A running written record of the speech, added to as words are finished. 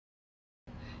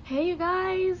Hey you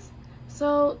guys,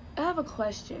 so I have a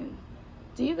question.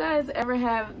 Do you guys ever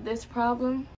have this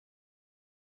problem?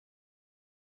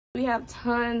 We have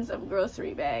tons of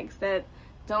grocery bags that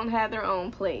don't have their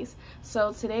own place.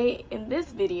 So today in this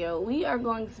video, we are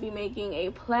going to be making a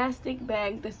plastic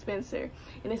bag dispenser.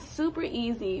 And it's super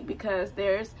easy because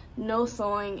there's no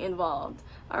sewing involved.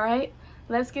 All right,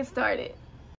 let's get started.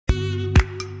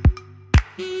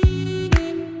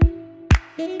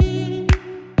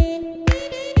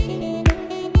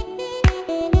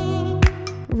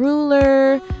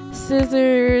 Ruler,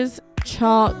 scissors,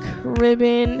 chalk,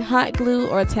 ribbon, hot glue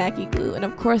or tacky glue, and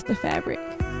of course the fabric.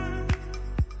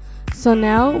 So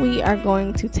now we are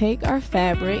going to take our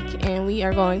fabric and we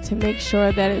are going to make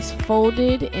sure that it's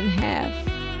folded in half.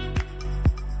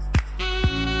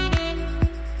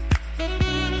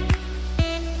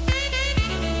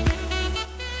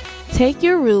 Take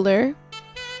your ruler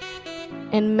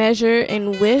and measure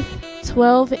in width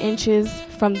 12 inches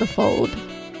from the fold.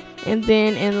 And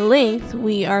then in length,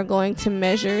 we are going to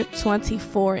measure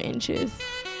 24 inches.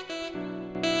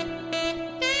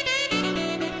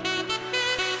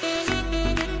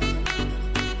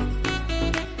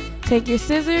 Take your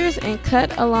scissors and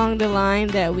cut along the line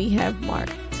that we have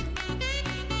marked.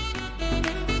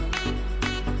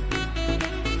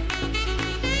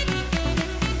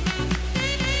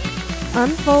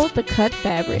 Unfold the cut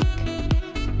fabric.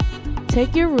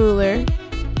 Take your ruler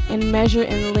and measure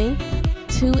in length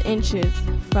 2 inches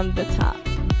from the top.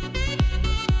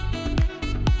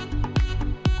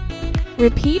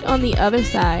 Repeat on the other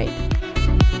side.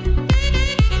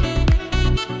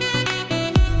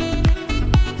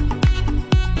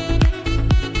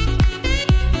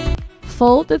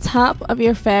 Fold the top of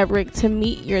your fabric to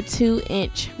meet your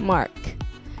 2-inch mark.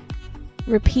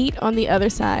 Repeat on the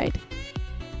other side.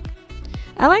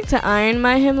 I like to iron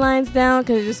my hemlines down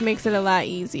because it just makes it a lot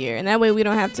easier, and that way we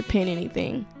don't have to pin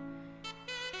anything.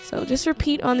 So just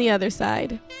repeat on the other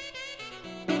side.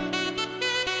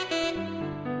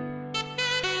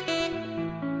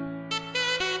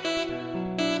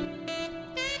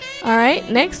 Alright,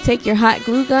 next take your hot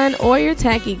glue gun or your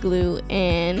tacky glue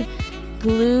and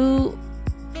glue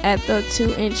at the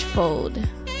 2-inch fold.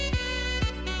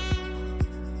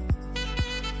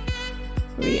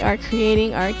 We are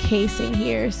creating our casing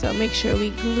here, so make sure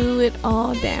we glue it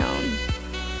all down.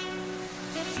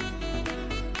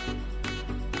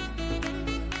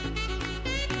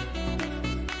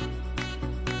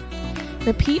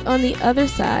 Repeat on the other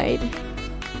side.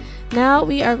 Now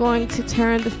we are going to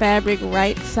turn the fabric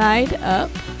right side up.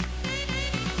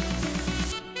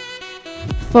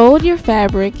 Fold your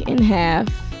fabric in half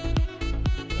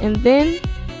and then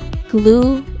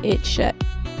glue it shut.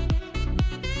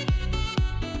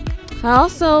 I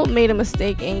also made a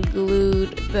mistake and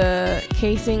glued the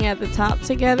casing at the top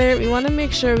together. We want to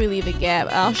make sure we leave a gap.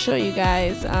 I'll show you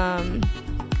guys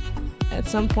at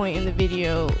some point in the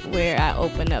video where I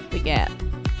open up the gap.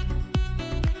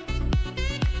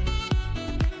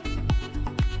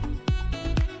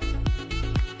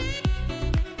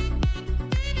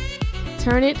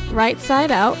 Turn it right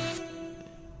side out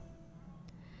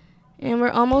and we're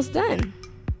almost done.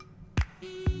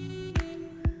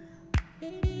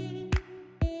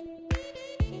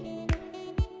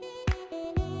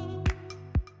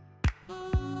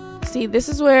 See, this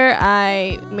is where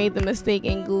I made the mistake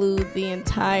and glued the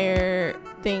entire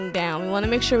thing down. We want to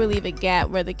make sure we leave a gap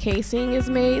where the casing is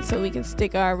made so we can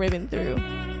stick our ribbon through.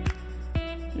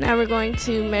 Now we're going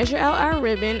to measure out our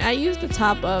ribbon. I used the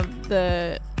top of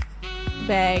the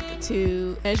bag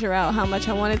to measure out how much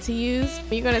I wanted to use.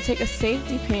 You're going to take a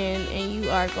safety pin and you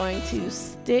are going to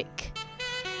stick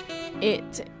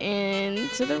it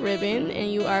into the ribbon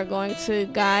and you are going to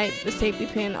guide the safety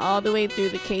pin all the way through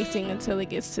the casing until it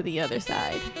gets to the other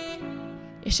side.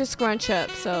 It should scrunch up,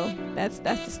 so that's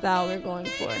the style we're going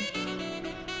for.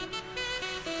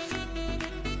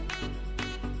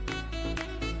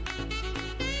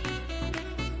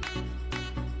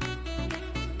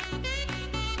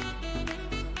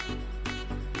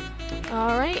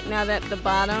 Alright, now that the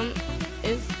bottom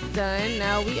is done,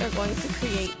 now we are going to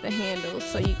create the handles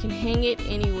so you can hang it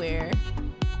anywhere.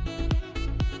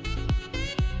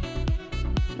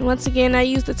 And once again, I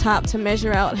used the top to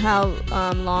measure out how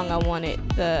long I wanted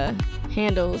the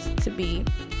handles to be.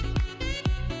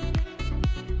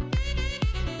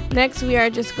 Next, we are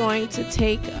just going to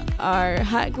take our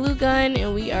hot glue gun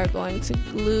and we are going to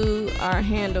glue our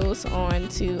handles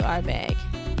onto our bag.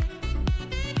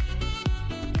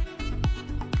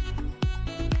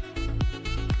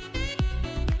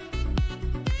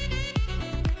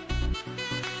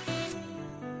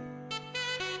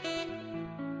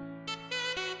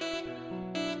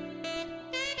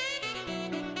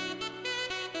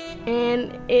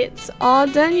 And it's all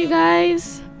done, you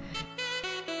guys.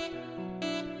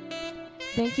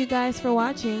 Thank you guys for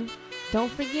watching.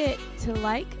 Don't forget to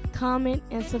like, comment,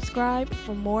 and subscribe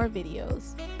for more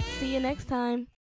videos. See you next time.